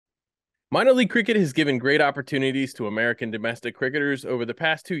Minor league cricket has given great opportunities to American domestic cricketers over the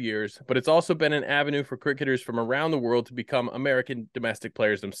past 2 years, but it's also been an avenue for cricketers from around the world to become American domestic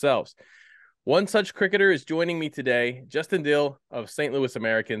players themselves. One such cricketer is joining me today, Justin Dill of St. Louis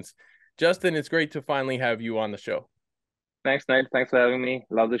Americans. Justin, it's great to finally have you on the show. Thanks, Nate. Thanks for having me.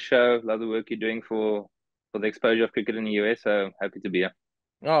 Love the show. Love the work you're doing for the exposure of cricket in the US. So happy to be here.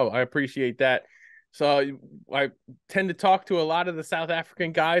 Oh, I appreciate that. So I tend to talk to a lot of the South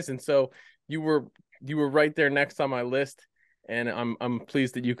African guys, and so you were you were right there next on my list, and I'm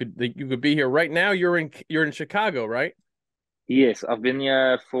pleased that you could be here. Right now, you're in Chicago, right? Yes, I've been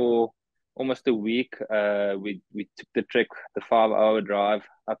here for almost a week. We took the trek, the 5 hour drive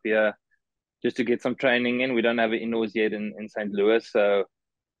up here just to get some training in. We don't have it indoors yet in St. Louis, so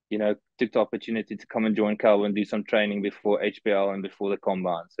took the opportunity to come and join Calvin, do some training before HBL and before the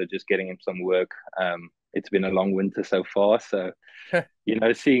combine. So just getting him some work. It's been a long winter so far, so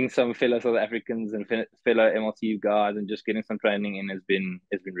seeing some fellow South Africans and fellow MLTU guys and just getting some training in has been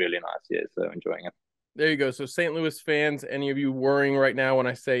really nice. Yeah, so enjoying it. There you go. So St. Louis fans, any of you worrying right now when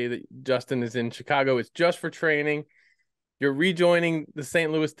I say that Justin is in Chicago, it's just for training. You're rejoining the St.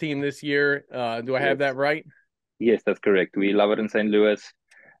 Louis team this year. Do I have Yes, that right? yes, that's correct. We love it in St. Louis.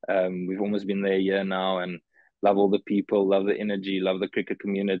 We've almost been there a year now, and love all the people, love the energy, love the cricket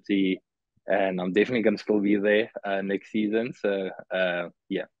community, and I'm definitely going to still be there next season. So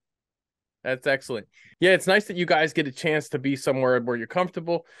yeah. That's excellent. Yeah, it's nice that you guys get a chance to be somewhere where you're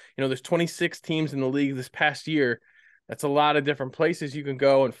comfortable. There's 26 teams in the league this past year. That's a lot of different places you can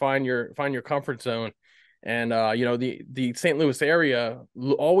go and find your comfort zone. And the St. Louis area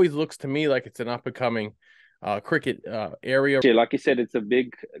always looks to me like it's an up and coming cricket area. Yeah, like you said, it's a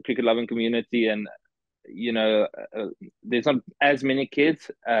big cricket loving community, and you know, uh, there's not as many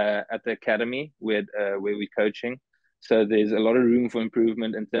kids at the academy where we're coaching. So there's a lot of room for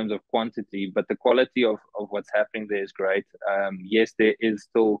improvement in terms of quantity, but the quality of what's happening there is great. Yes, there is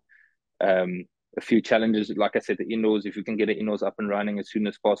still a few challenges. Like I said, the indoors, if you can get the indoors up and running as soon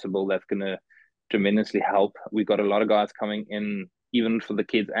as possible, that's going to tremendously help. We got a lot of guys coming in, even for the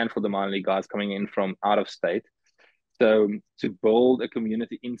kids and for the minor league guys coming in from out of state. So to build a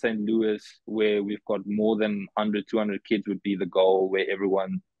community in St. Louis where we've got more than 100, 200 kids would be the goal, where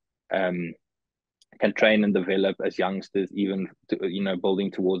everyone um, can train and develop as youngsters, even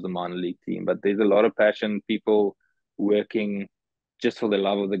building towards the minor league team. But there's a lot of passion, people working just for the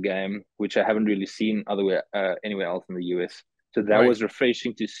love of the game, which I haven't really seen anywhere else in the US. So that Right. was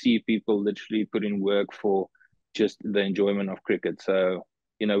refreshing to see people literally put in work for just the enjoyment of cricket. So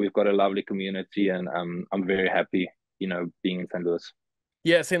we've got a lovely community, and I'm very happy, being in St. Louis.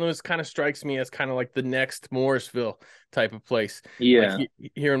 Yeah, St. Louis kind of strikes me as kind of like the next Morrisville type of place. Like Yeah.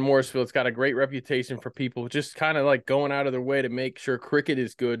 here in Morrisville, it's got a great reputation for people just kind of like going out of their way to make sure cricket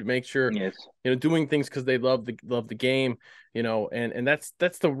is good, make sure Yes. doing things because they love the game, and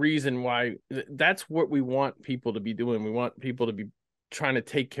that's the reason why that's what we want people to be doing. We want people to be trying to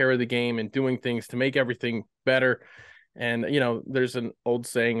take care of the game and doing things to make everything better. And there's an old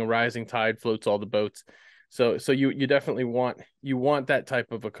saying, a rising tide floats all the boats. So you definitely want that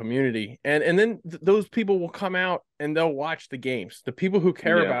type of a community, and then those people will come out and they'll watch the games. The people who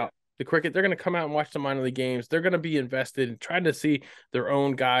care Yeah. about the cricket, they're going to come out and watch the minor league games. They're going to be invested in trying to see their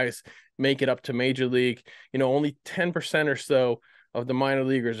own guys make it up to major league. Only 10% or so of the minor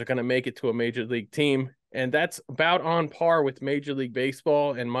leaguers are going to make it to a major league team. And that's about on par with Major League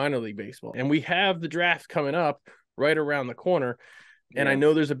Baseball and minor league baseball. And we have the draft coming up right around the corner. And I Yeah.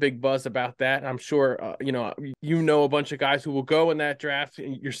 know there's a big buzz about that. I'm sure, a bunch of guys who will go in that draft,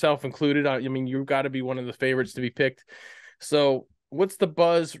 yourself included. I mean, you've got to be one of the favorites to be picked. So, what's the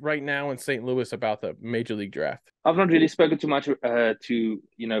buzz right now in St. Louis about the Major League Draft? I've not really spoken too much to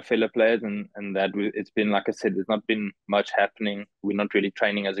fellow players, and that it's been, like I said, there's not been much happening. We're not really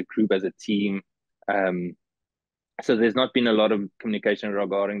training as a group, as a team. Um, so there's not been a lot of communication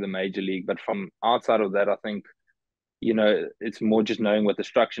regarding the major league. But from outside of that, I think it's more just knowing what the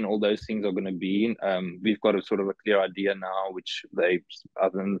structure and all those things are going to be. We've got a sort of a clear idea now, which I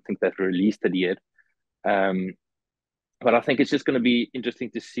don't think they've released it yet. Um, but I think it's just going to be interesting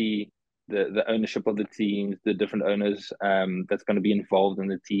to see the ownership of the teams, the different owners that's going to be involved in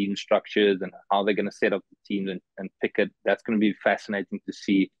the team structures and how they're going to set up the teams and pick it. That's going to be fascinating to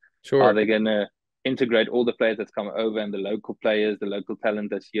see how Sure. they're going to integrate all the players that's come over and the local players, the local talent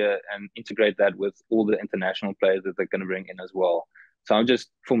that's here, and integrate that with all the international players that they're going to bring in as well. So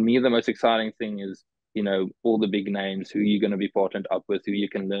for me, the most exciting thing is all the big names, who you're going to be partnered up with, who you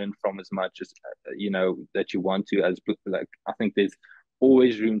can learn from as much as that you want to. As like, I think there's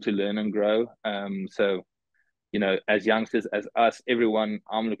always room to learn and grow. So as youngsters, as us, everyone,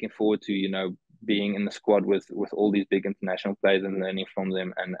 I'm looking forward to, being in the squad with all these big international players and learning from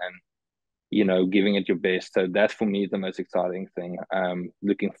them and giving it your best. So that's for me the most exciting thing.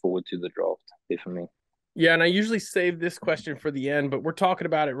 Looking forward to the draft, definitely. Yeah, and I usually save this question for the end, but we're talking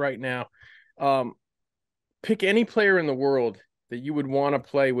about it right now. Um, Pick any player in the world that you would want to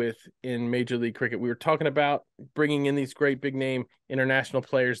play with in Major League Cricket. We were talking about bringing in these great big name international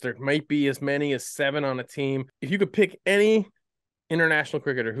players. There might be as many as 7 on a team. If you could pick any international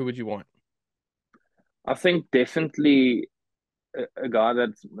cricketer, who would you want? I think definitely a guy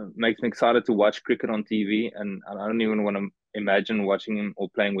that makes me excited to watch cricket on TV, and I don't even want to imagine watching him or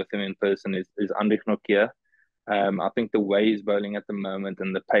playing with him in person is Anrich Nokia. I think the way he's bowling at the moment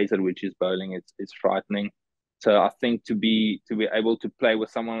and the pace at which he's bowling is frightening. So I think to be able to play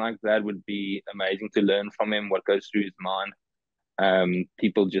with someone like that would be amazing to learn from him what goes through his mind.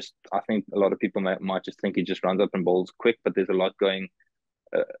 I think a lot of people might just think he just runs up and bowls quick, but there's a lot going,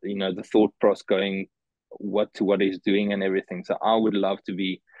 the thought process going what he's doing and everything. So I would love to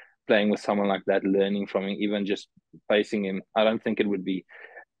be playing with someone like that, learning from him, even just facing him. I don't think it would be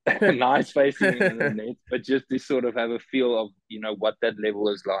nice facing him in the net, but just to sort of have a feel of what that level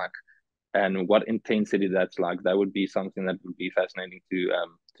is like and what intensity that's like. That would be something that would be fascinating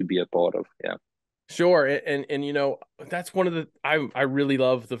to be a part of. Yeah. Sure, and that's one of the I really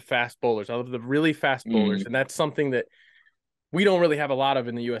love the fast bowlers. I love the really fast bowlers, Mm, and that's something that we don't really have a lot of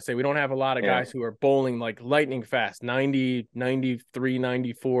in the USA. We don't have a lot of yeah. guys who are bowling like lightning fast, 90, 93,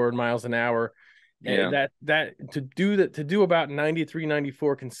 94 miles an hour. Yeah. That to do about 93,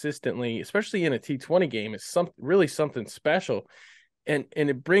 94 consistently, especially in a T20 game, is really something special. And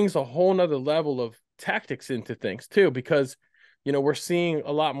it brings a whole nother level of tactics into things too, because we're seeing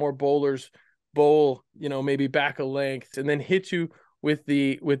a lot more bowlers bowl, maybe back a length and then hit you with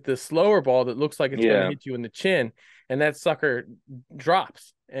the slower ball that looks like it's going to Yeah. hit you in the chin, and that sucker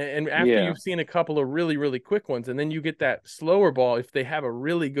drops. And after Yeah. you've seen a couple of really, really quick ones, and then you get that slower ball, if they have a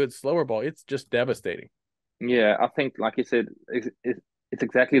really good slower ball, it's just devastating. Yeah. I think, like you said, it's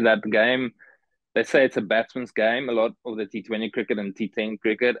exactly that. The game, they say it's a batsman's game, a lot of the T20 cricket and T10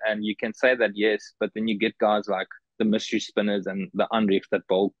 cricket, and you can say that, yes, but then you get guys like the mystery spinners and the unreefs that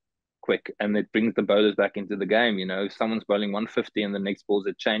bowl quick, and it brings the bowlers back into the game. If someone's bowling 150 and the next ball's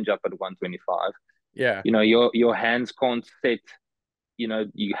a change up at 125, Yeah. your hands can't set.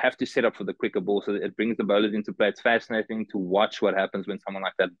 You have to set up for the quicker ball, so it brings the bowlers into play. It's fascinating to watch what happens when someone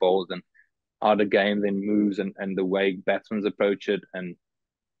like that bowls and how the game then moves and the way batsmen approach it. And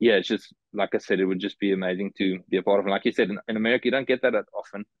yeah, it's just like I said, it would just be amazing to be a part of. And like you said, in America, you don't get that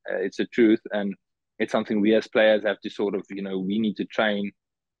often. It's the truth, and it's something we as players have to sort of, we need to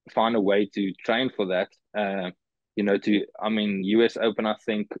find a way to train for that. US Open, I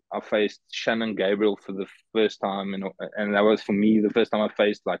think I faced Shannon Gabriel for the first time, and that was for me the first time I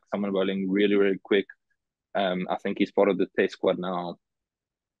faced like someone bowling really, really quick. I think he's part of the test squad now.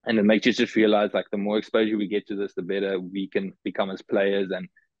 And it makes you just realize like the more exposure we get to this, the better we can become as players and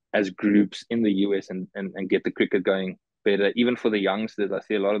as groups in the US and get the cricket going better. Even for the youngsters, I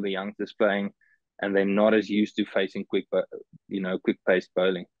see a lot of the youngsters playing and they're not as used to facing quick paced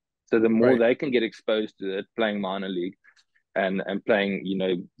bowling. So the more Right. they can get exposed to it playing minor league and playing,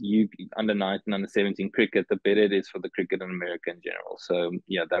 you under 19, under 17 cricket, the better it is for the cricket in America in general. So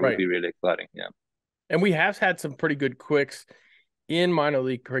yeah, that would Right. be really exciting. Yeah. And we have had some pretty good quicks in minor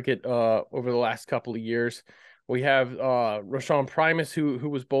league cricket over the last couple of years. We have Roshan Primus, who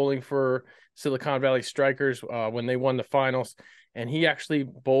was bowling for Silicon Valley Strikers when they won the finals, and he actually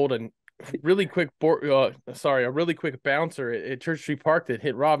bowled a really quick bouncer at Church Street Park that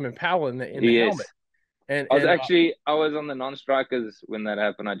hit Rodman Powell in the helmet. Yes. And I was and actually I was on the non-strikers when that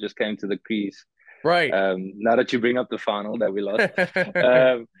happened. I just came to the crease. right. Now that you bring up the final that we lost,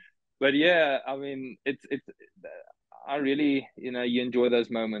 um, but yeah, I mean, it's. I really, you enjoy those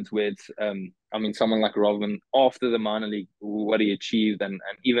moments where someone like Robin after the minor league, what he achieved, and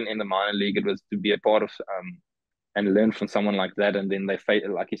even in the minor league, it was to be a part of and learn from someone like that, and then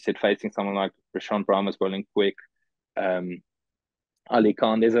like you said, facing someone like Rashawn Brown was bowling quick. Um, Ali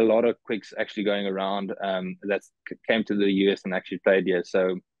Khan. There's a lot of quicks actually going around that came to the US and actually played here.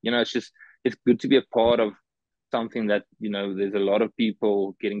 So it's good to be a part of something that there's a lot of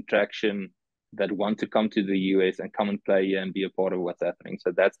people getting traction that want to come to the US and come and play here and be a part of what's happening.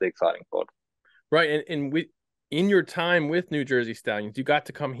 So that's the exciting part. Right. And in your time with New Jersey Stallions, you got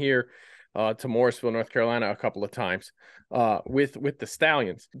to come here to Morrisville, North Carolina, a couple of times with the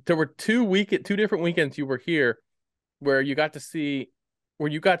Stallions. There were two different weekends you were here where you got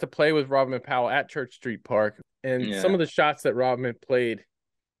to play with Rodman Powell at Church Street Park, and some Yeah, of the shots that Rodman played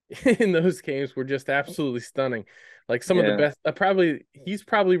in those games were just absolutely stunning. Like some of the Yeah. best, probably he's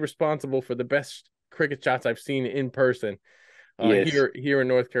probably responsible for the best cricket shots I've seen in person Yes. here in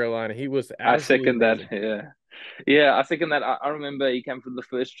North Carolina. He was I absolutely second that. amazing. Yeah. Yeah, I second that. I remember he came for the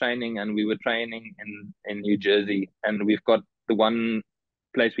first training and we were training in New Jersey, and we've got the one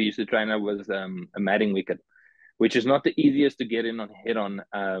place we used to train at was a matting wicket, which is not the easiest to get in on hit on.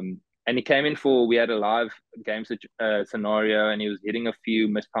 And he came in for, we had a live scenario, and he was hitting a few,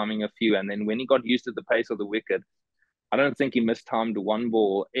 mistiming a few, and then when he got used to the pace of the wicket, I don't think he mistimed one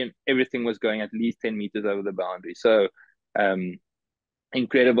ball. And everything was going at least 10 meters over the boundary. So um,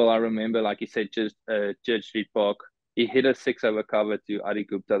 incredible. I remember, like you said, just Church Street Park. He hit a six over cover to Adi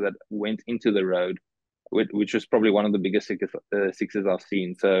Gupta that went into the road, which was probably one of the biggest sixes I've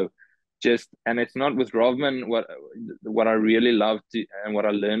seen. So just, and it's not with Rovman. What I really loved and what I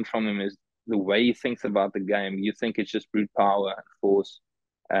learned from him is the way he thinks about the game. You think it's just brute power and force,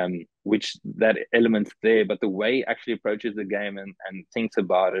 which that element's there, but the way he actually approaches the game and thinks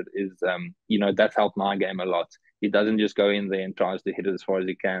about it is, that's helped my game a lot. He doesn't just go in there and tries to hit it as far as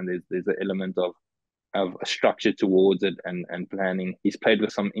he can. There's an element of a structure towards it and planning. He's played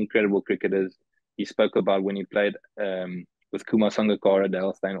with some incredible cricketers. He spoke about when he played with Kumar Sangakkara,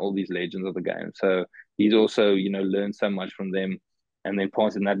 Dale Steyn, all these legends of the game. So he's also, learned so much from them, and then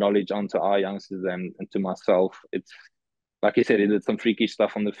passing that knowledge on to our youngsters and to myself. It's like I said, he did some freaky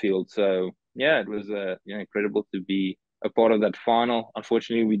stuff on the field. So yeah, it was incredible to be a part of that final.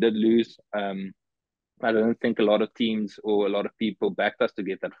 Unfortunately, we did lose. I don't think a lot of teams or a lot of people backed us to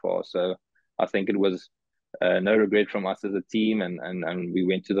get that far. So I think it was no regret from us as a team, and we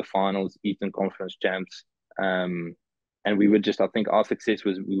went to the finals, Eastern Conference champs. And we were just, I think our success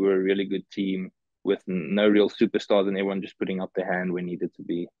was we were a really good team with no real superstars and everyone just putting up their hand when needed to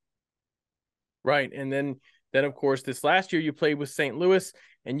be. Right. And then of course this last year you played with St. Louis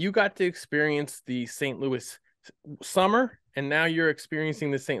and you got to experience the St. Louis summer, and now you're experiencing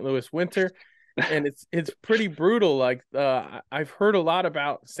the St. Louis winter, and it's pretty brutal. Like I've heard a lot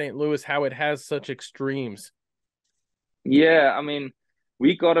about St. Louis, how it has such extremes. Yeah, I mean,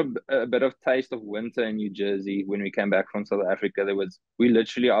 we got a bit of taste of winter in New Jersey when we came back from South Africa. We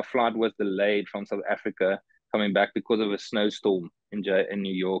literally, our flight was delayed from South Africa coming back because of a snowstorm in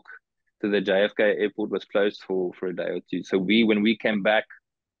New York. So the JFK airport was closed for a day or two. So when we came back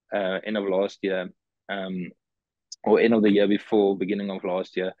end of last year, um, or end of the year before, beginning of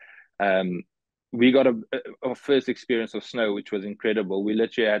last year, um, we got a first experience of snow, which was incredible. We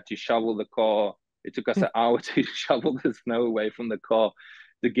literally had to shovel the car. It took us an hour to shovel the snow away from the car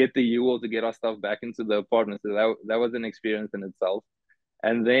to get the U-Haul to get our stuff back into the apartment. So that was an experience in itself.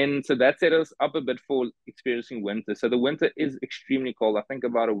 And then, so that set us up a bit for experiencing winter. So the winter is extremely cold. I think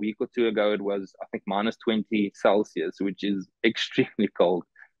about a week or two ago, it was, I think, minus 20 Celsius, which is extremely cold.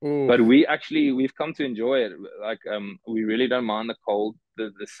 Ooh. But we've come to enjoy it. Like we really don't mind the cold.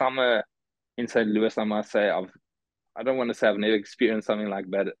 The summer in St. Louis, I must say, I don't want to say I've never experienced something like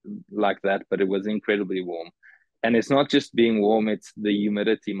that, but it was incredibly warm. And it's not just being warm, it's the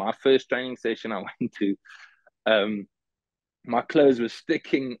humidity. My first training session I went to, um, my clothes were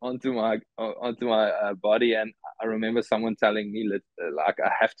sticking onto my body, and I remember someone telling me that like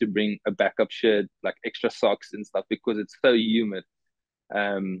I have to bring a backup shirt, like extra socks and stuff, because it's so humid.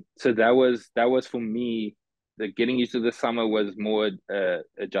 So that was for me. The getting used to the summer was more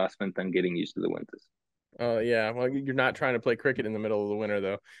adjustment than getting used to the winters. Oh yeah, well you're not trying to play cricket in the middle of the winter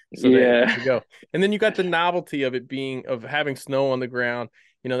though, so there Yeah, you go. And then you got the novelty of it being of having snow on the ground.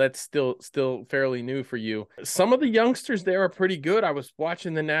 That's still fairly new for you. Some of the youngsters there are pretty good. I was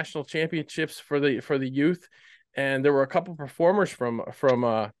watching the national championships for the youth, and there were a couple performers from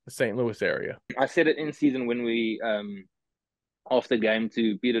the St. Louis area. I said it in season when we after game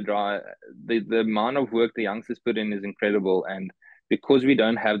to Peter Dry. The amount of work the youngsters put in is incredible, and because we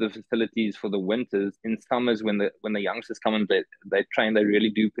don't have the facilities for the winters, in summers when the youngsters come and they train, they really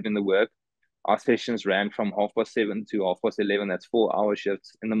do put in the work. Our sessions ran from 7:30 to 11:30. That's 4 hour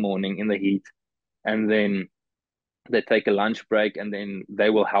shifts in the morning in the heat, and then they take a lunch break, and then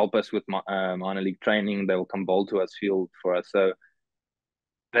they will help us with minor league training. They will come bowl to us, field for us. So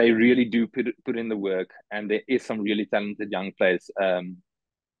they really do put in the work, and there is some really talented young players.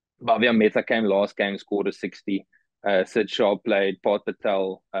 Bhavya Mehta came last game, scored a 60. Sid Shah played, Pat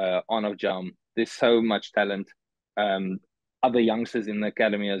Patel, Arnav Jam. There's so much talent. Um, Other youngsters in the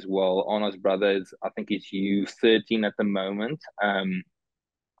academy as well. Arnav's brother is, I think he's U13 at the moment,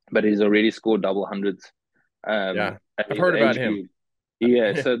 but he's already scored double hundreds Yeah, at I've his heard about age him. group.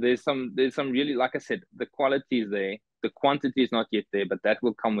 Yeah, so there's some really, like I said, the quality is there. The quantity is not yet there, but that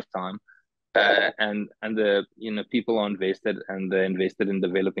will come with time. and the people are invested, and they're invested in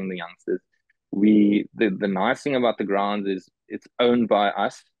developing the youngsters. The nice thing about the grounds is it's owned by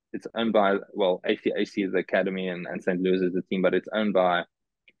us. It's owned by, well, AC is the academy, and St. Louis is the team, but it's owned by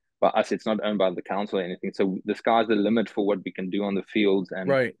us. It's not owned by the council or anything. So the sky's the limit for what we can do on the fields and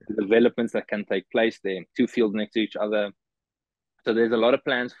Right. the developments that can take place there. Two fields next to each other. So there's a lot of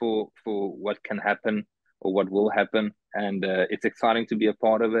plans for what can happen or what will happen, and it's exciting to be a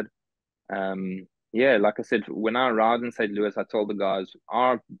part of it. Yeah, like I said, when I arrived in St. Louis, I told the guys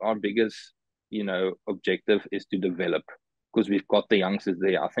our biggest, objective is to develop, because we've got the youngsters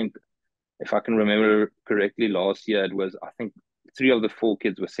there. I think, if I can remember correctly, last year it was, I think, three of the four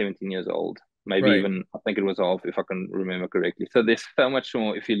kids were 17 years old. Maybe Right. even, I think it was half, if I can remember correctly. So there's so much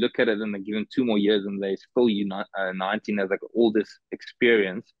more. If you look at it and they're given 2 more years and they still 19 as like all this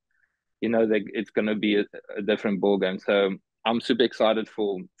experience, that it's going to be a different ball game. So I'm super excited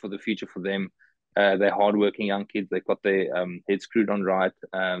for the future for them. They're hardworking young kids. They've got their head screwed on right.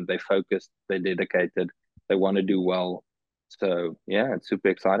 They're focused. They're dedicated. They want to do well. So yeah, it's super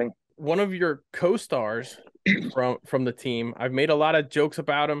exciting. One of your co-stars from the team, I've made a lot of jokes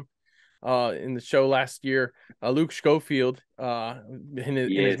about him in the show last year. Luke Schofield, in his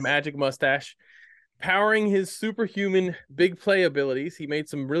Yes, magic mustache, powering his superhuman big play abilities. He made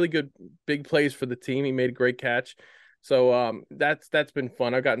some really good big plays for the team. He made a great catch. So that's been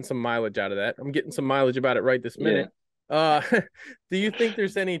fun. I've gotten some mileage out of that. I'm getting some mileage about it right this yeah. minute. Uh, do you think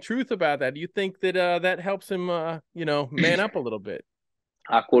there's any truth about that? Do you think that that helps him man up a little bit?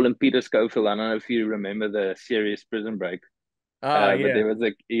 I call him Peter Schofield. I don't know if you remember the series Prison Break. But Yeah. there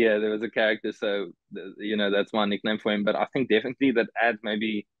was a character, so that's my nickname for him. But I think definitely that adds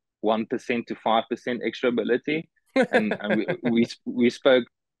maybe 1% to 5% extra ability. And we spoke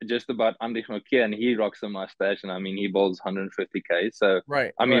just about Andy Nokia, and he rocks a mustache, and I mean he bowls 150 k. So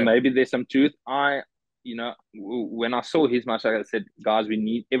Right, I mean right. maybe there's some truth. When I saw his mustache, I said, guys,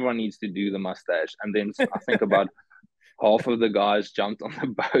 everyone needs to do the mustache. And then I think about half of the guys jumped on the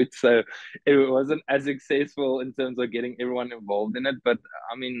boat. So it wasn't as successful in terms of getting everyone involved in it. But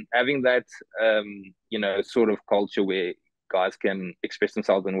I mean, having that, sort of culture where guys can express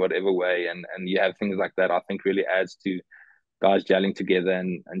themselves in whatever way, and you have things like that, I think really adds to guys gelling together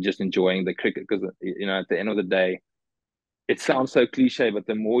and just enjoying the cricket. Because, at the end of the day, it sounds so cliche, but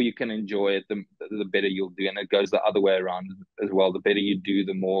the more you can enjoy it, the better you'll do. And it goes the other way around as well. The better you do,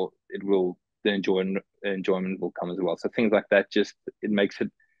 the more the enjoyment will come as well. So things like that, just it makes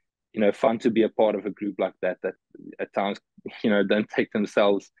it, fun to be a part of a group like that at times, don't take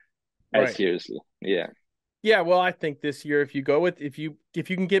themselves as Right. seriously. Yeah. Yeah, well, I think this year if you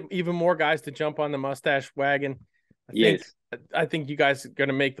can get even more guys to jump on the mustache wagon, I think Yes. I think you guys are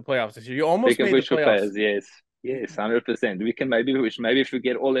gonna make the playoffs this year. You almost Speaking of made the which, for playoffs. players, yes. Yes, 100%. We can maybe if we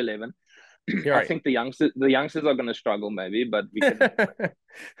get all 11, You're I right. think the youngsters are going to struggle maybe, but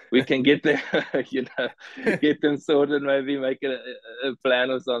we can get there, get them sorted, maybe make a plan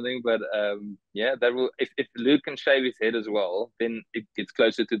or something. But yeah, that will, if Luke can shave his head as well, then it gets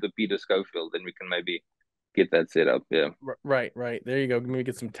closer to the Peter Schofield. Then we can maybe get that set up. Yeah, Right, right. There you go. Maybe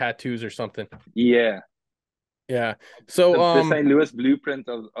get some tattoos or something. yeah. Yeah. So The St. Louis blueprint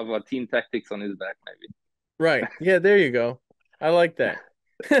of our team tactics on his back, maybe. right. Yeah, there you go. I like that.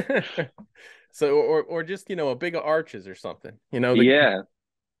 So or just, a big arches or something. Yeah, Yeah,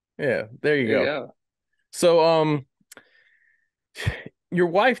 there you there you go. go. So your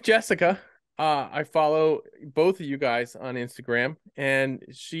wife Jessica, I follow both of you guys on Instagram, and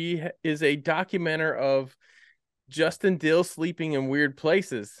she is a documenter of Justin Dill sleeping in weird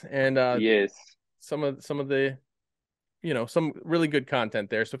places, and Yes. some of the some really good content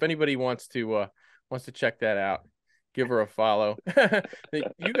there. So if anybody wants to check that out, give her a follow.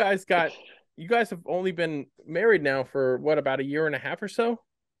 you guys got you guys have only been married now for what, about a year and a half or so?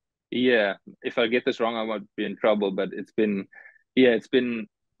 Yeah, if I get this wrong, I might be in trouble. But it's been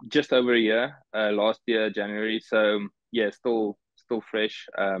just over a year. Last year, January. So yeah, still fresh.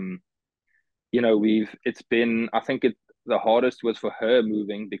 It's been. I think the hardest was for her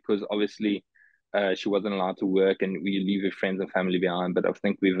moving, because obviously, she wasn't allowed to work, and we leave her friends and family behind. But I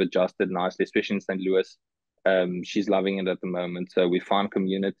think we've adjusted nicely, especially in St. Louis. She's loving it at the moment. So we find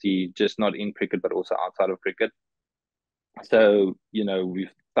community, just not in cricket, but also outside of cricket. So,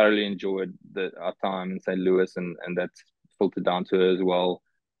 we've thoroughly enjoyed our time in St. Louis, and that's filtered down to her as well.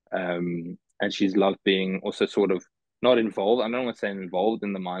 And she's loved being also sort of not involved. I don't want to say involved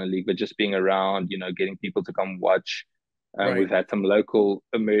in the minor league, but just being around, getting people to come watch. Right, We've had some local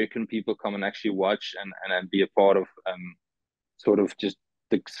American people come and actually watch and be a part of sort of just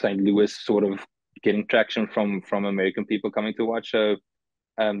the St. Louis sort of getting traction from American people coming to watch. So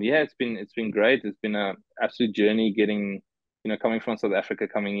Yeah, it's been great. It's been a absolute journey getting, coming from South Africa,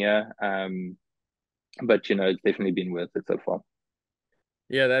 coming here. But it's definitely been worth it so far.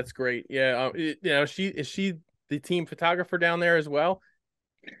 Yeah, that's great. Yeah, she is she the team photographer down there as well?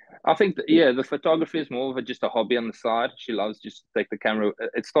 I think yeah, the photography is more of just a hobby on the side. She loves just to take the camera.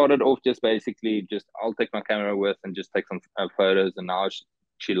 It started off just basically just I'll take my camera with and just take some photos, and now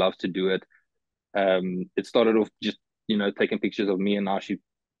she loves to do it. It started off just taking pictures of me, and now she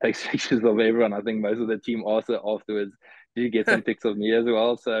takes pictures of everyone. I think most of the team also afterwards do get some pics of me as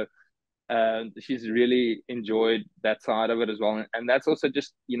well. So she's really enjoyed that side of it as well, and that's also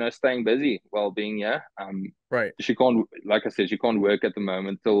just staying busy while being here. Right. She can't, like I said, she can't work at the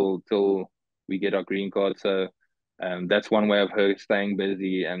moment till we get our green card. So that's one way of her staying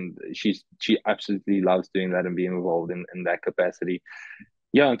busy, and she absolutely loves doing that and being involved in that capacity.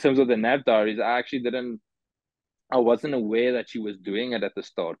 Yeah, in terms of the nap diaries, I wasn't aware that she was doing it at the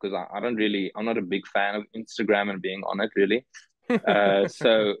start because I'm not a big fan of Instagram and being on it really.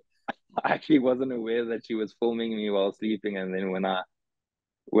 So I actually wasn't aware that she was filming me while sleeping, and then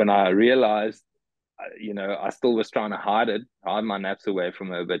when I realized, I still was trying to hide my naps away from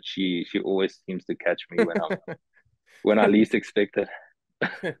her, but she always seems to catch me when I least expect it.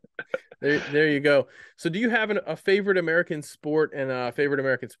 There you go. So do you have a favorite American sport and a favorite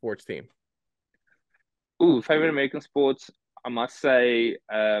American sports team? Ooh, favorite American sports. I must say,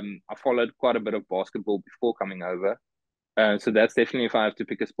 I followed quite a bit of basketball before coming over. So that's definitely if I have to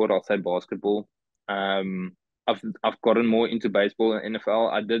pick a sport, I'll say basketball. Um, I've gotten more into baseball and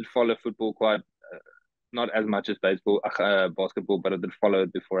NFL. I did follow football quite not as much as basketball, but I did follow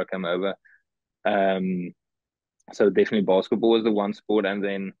it before I came over. Um, so definitely basketball is the one sport, and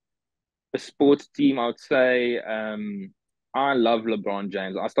then a sports team. I would say I love LeBron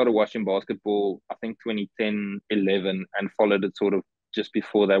James. I started watching basketball, I think 2010, 11, and followed it sort of just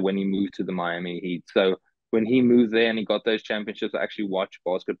before that when he moved to the Miami Heat. So when he moved there and he got those championships, I actually watched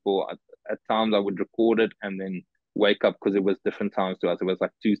basketball. At times I would record it and then wake up because it was different times to us. It was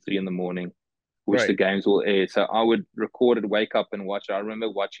like 2, 3 in the morning, which the Right. games will air. So I would record it, wake up and watch it. I remember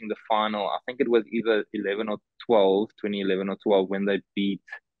watching the final. I think it was either 11 or 12, 2011 or 12 when they beat,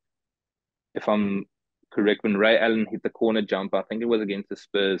 if I'm correct, when Ray Allen hit the corner jumper. I think it was against the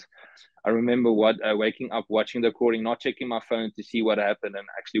Spurs. I remember waking up, watching the recording, not checking my phone to see what happened, and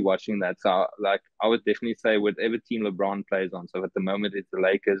actually watching that. So, like, I would definitely say whatever team LeBron plays on. So at the moment, it's the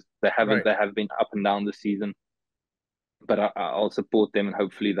Lakers. Right. They have been up and down the season, but I'll support them, and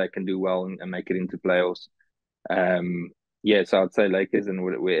hopefully they can do well and make it into playoffs. Um, yeah, so I'd say Lakers and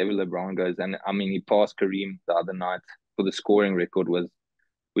wherever LeBron goes. And I mean, he passed Kareem the other night for the scoring record,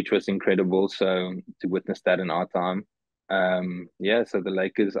 which was incredible. So to witness that in our time, yeah. So the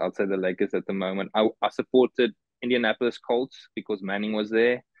Lakers, I'd say the Lakers at the moment. I supported Indianapolis Colts because Manning was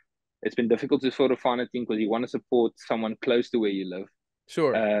there. It's been difficult to sort of find a team because you want to support someone close to where you live.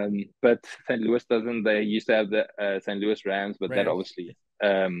 Sure. But St. Louis doesn't. They used to have the St. Louis Rams, but that Rams. obviously,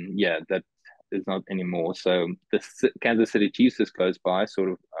 yeah, that is not anymore. So the Kansas City Chiefs is close by.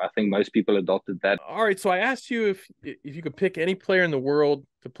 Sort of, I think most people adopted that. All right, so I asked you if you could pick any player in the world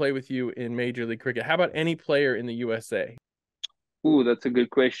to play with you in Major League Cricket. How about any player in the USA? Ooh, that's a good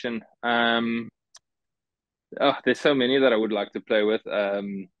question. Oh, there's so many that I would like to play with.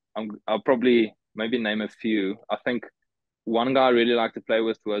 I'll probably maybe name a few. I think one guy I really like to play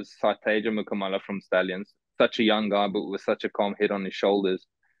with was Saiteja Mukamala from Stallions. Such a young guy, but with such a calm head on his shoulders.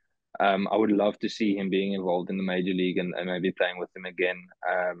 I would love to see him being involved in the major league and maybe playing with him again.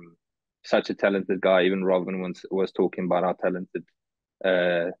 Such a talented guy. Even Robin was talking about how talented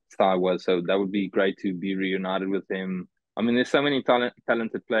Sai was. So that would be great to be reunited with him. I mean, there's so many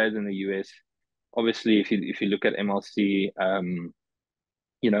talented players in the US. Obviously, if you look at MLC,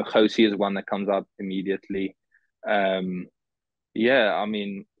 Josie is one that comes up immediately. Um, yeah, I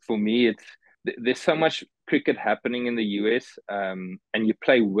mean, for me, there's so much cricket happening in the US, and you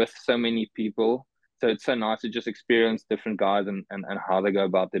play with so many people. So it's so nice to just experience different guys and how they go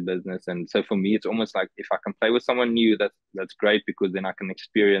about their business. And so for me, it's almost like if I can play with someone new, that's great because then I can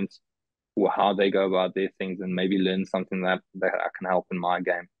experience how they go about their things and maybe learn something that I can help in my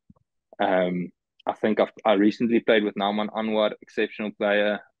game. Um, I think I recently played with Nauman Anwar, exceptional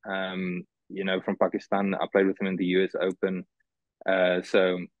player. From Pakistan. I played with him in the US Open.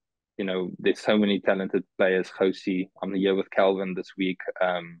 So, there's so many talented players. Josie, I'm here with Calvin this week,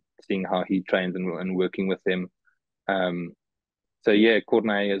 seeing how he trains and working with him. Um, so yeah,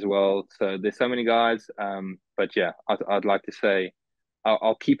 Courtney as well. So there's so many guys. But yeah, I'd like to say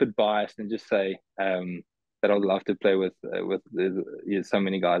I'll keep it biased and just say that I would love to play with there's so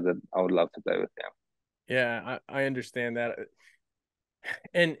many guys that I would love to play with. Yeah. Yeah, I understand that.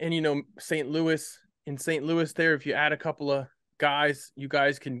 And St. Louis, in St. Louis there, if you add a couple of guys, you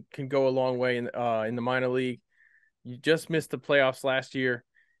guys can go a long way in the minor league. You just missed the playoffs last year.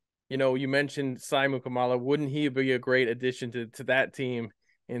 You mentioned Simon Kamala. Wouldn't he be a great addition to that team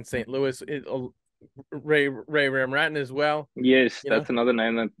in St. Louis? Ray Ramratton as well. Yes, You know, that's another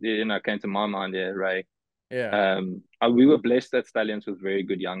name that came to my mind. Yeah, Ray. yeah, We were blessed at Stallions with very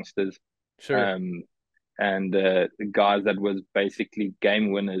good youngsters. sure, Um, and the guys that was basically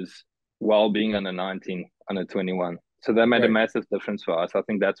game winners while being under 19, under 21. So that made a right. massive difference for us. I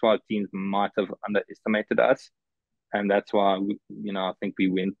think that's why teams might have underestimated us. And that's why, I think we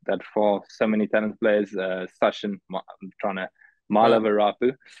went that far. So many talent players, Sachin, I'm trying to, Well, Malavarapu.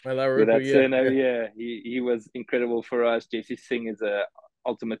 With Malarupu, that yeah, surname, yeah, yeah, he was incredible for us. Jesse Singh is a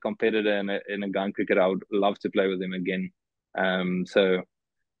ultimate competitor in a gun cricket. I would love to play with him again. So,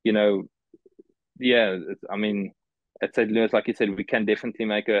 you know, yeah, I mean, at St. Louis, like you said, we can definitely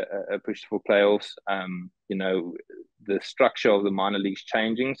make a push for playoffs. The structure of the minor leagues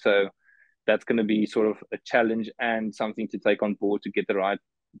changing, so that's going to be sort of a challenge and something to take on board to get the right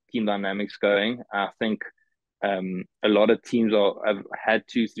team dynamics going. I think a lot of teams have had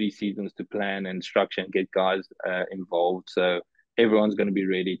 2-3 seasons to plan and structure and get guys involved, so everyone's going to be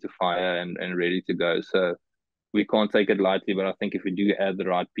ready to fire and ready to go. So we can't take it lightly, but I think if we do add the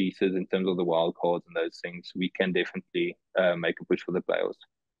right pieces in terms of the wild cards and those things, we can definitely make a push for the playoffs.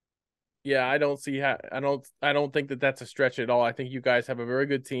 yeah. I don't see how. I don't think that that's a stretch at all. I think you guys have a very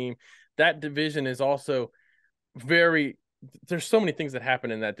good team. That division is also very there's so many things that happen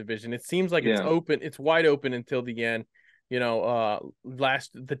in that division. It seems like Yeah, it's wide open until the end.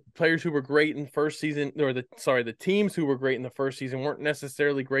 The players who were great in the first season, or the teams who were great in the first season weren't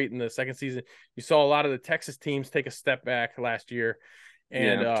necessarily great in the second season. You saw a lot of the Texas teams take a step back last year,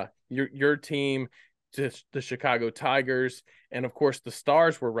 and yeah, your team, just the Chicago Tigers, and of course the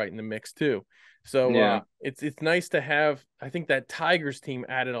Stars were right in the mix too. So yeah, it's nice to have. I think that Tigers team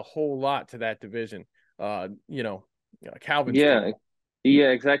added a whole lot to that division. Calvin's team. yeah, yeah,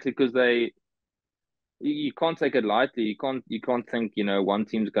 exactly. Because you can't take it lightly. You can't think one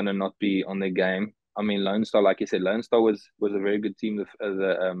team's gonna not be on their game. I mean, Lone Star, like you said, Lone Star was a very good team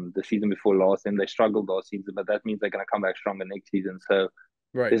the season before last, and they struggled last season, but that means they're gonna come back stronger next season. So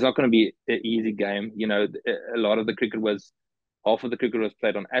Right. there's not going to be an easy game. A lot of the cricket was half of the cricket was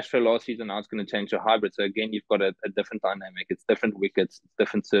played on Astro last season. Now it's going to change to hybrid. So again, you've got a different dynamic. It's different wickets, it's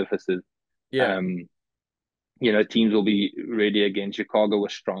different surfaces. Yeah. Um, teams will be ready again. Chicago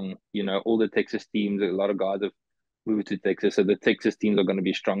was strong. All the Texas teams, a lot of guys have moved to Texas, so the Texas teams are going to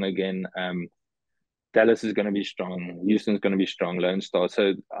be strong again. Dallas is going to be strong. Houston's going to be strong. Lone Star.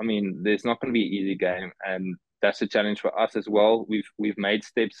 So I mean, there's not going to be an easy game, and that's a challenge for us as well. We've made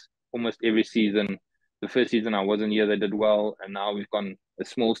steps almost every season. The first season I wasn't here, they did well, and now we've gone a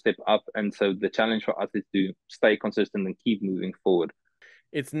small step up. And so the challenge for us is to stay consistent and keep moving forward.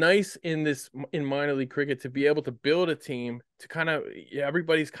 It's nice in minor league cricket to be able to build a team to kind of, yeah,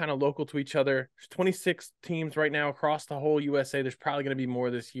 everybody's kind of local to each other. There's 26 teams right now across the whole USA. There's probably going to be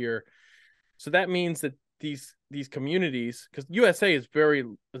more this year. So that means that these communities, because USA is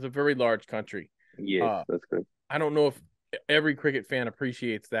a very large country. Yes, Uh, that's good. I don't know if every cricket fan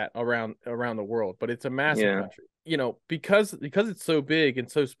appreciates that around the world, but it's a massive Yeah, country. Because it's so big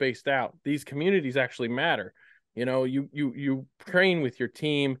and so spaced out, these communities actually matter. You train with your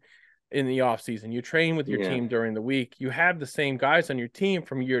team in the off season. You train with your yeah, team during the week. You have the same guys on your team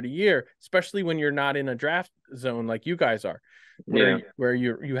from year to year, especially when you're not in a draft zone like you guys are, yeah. where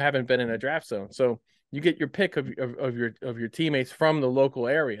you haven't been in a draft zone. So you get your pick of your teammates from the local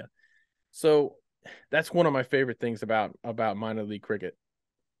area. So that's one of my favorite things about minor league cricket.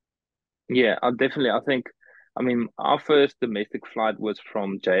 Yeah, I think, I mean, our first domestic flight was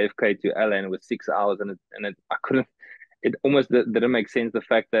from JFK to LA, and it was 6 hours, I couldn't. It almost didn't make sense. The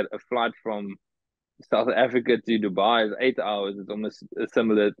fact that a flight from South Africa to Dubai is 8 hours. It's almost a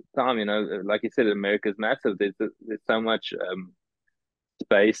similar time. Like you said, America's massive. There's so much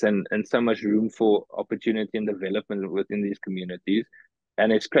space and so much room for opportunity and development within these communities.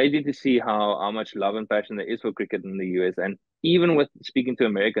 And it's crazy to see how much love and passion there is for cricket in the US. And even with speaking to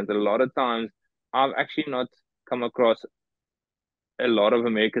Americans, a lot of times I've actually not come across a lot of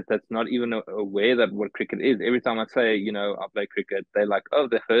Americans that's not even aware that what cricket is. Every time I say, I play cricket, they're like, oh,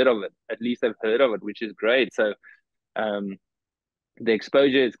 they've heard of it. At least they've heard of it, which is great. So um, the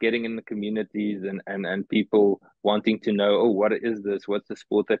exposure it's getting in the communities and people wanting to know, oh, what is this? What's the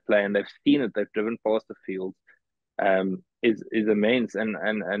sport they play? And they've seen it, they've driven past the field, is immense, and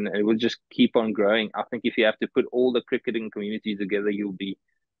it will just keep on growing. I think if you have to put all the cricketing communities together, you'll be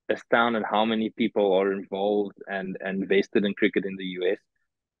astounded how many people are involved and vested in cricket in the US.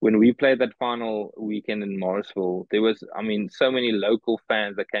 When we played that final weekend in Morrisville, there was, I mean, so many local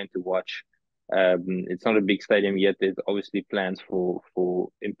fans that came to watch. It's not a big stadium yet. There's obviously plans for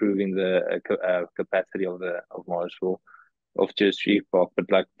improving the capacity of Morrisville, of Church Street Park.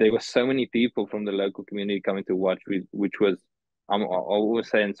 But like, there were so many people from the local community coming to watch, which was, I always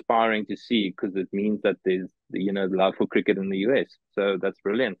say, inspiring to see, because it means that there's, love for cricket in the US. So that's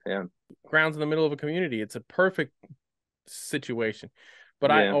brilliant. Yeah, Grounds in the middle of a community. It's a perfect situation. But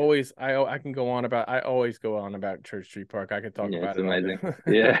yeah, I can go on about, I always go on about Church Street Park. I could talk yeah. about It's it all amazing.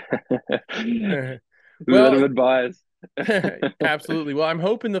 Yeah, day. a little Well, bit biased. absolutely. Well, I'm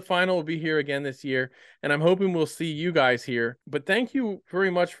hoping the final will be here again this year, and I'm hoping we'll see you guys here. But thank you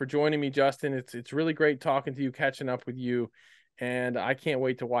very much for joining me, Justin. It's really great talking to you, catching up with you, and I can't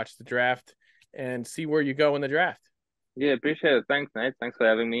wait to watch the draft and see where you go in the draft. Yeah, appreciate it. Thanks, Nate. Thanks for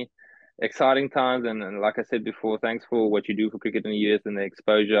having me. Exciting times, and like I said before, thanks for what you do for cricket in the US and the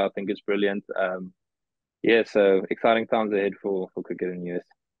exposure. I think it's brilliant. Yeah, so exciting times ahead for cricket in the US.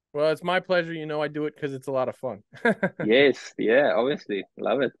 Well, it's my pleasure. You know, I do it because it's a lot of fun. Yes, yeah, obviously.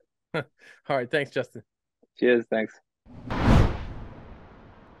 Love it. All right. Thanks, Justin. Cheers, thanks.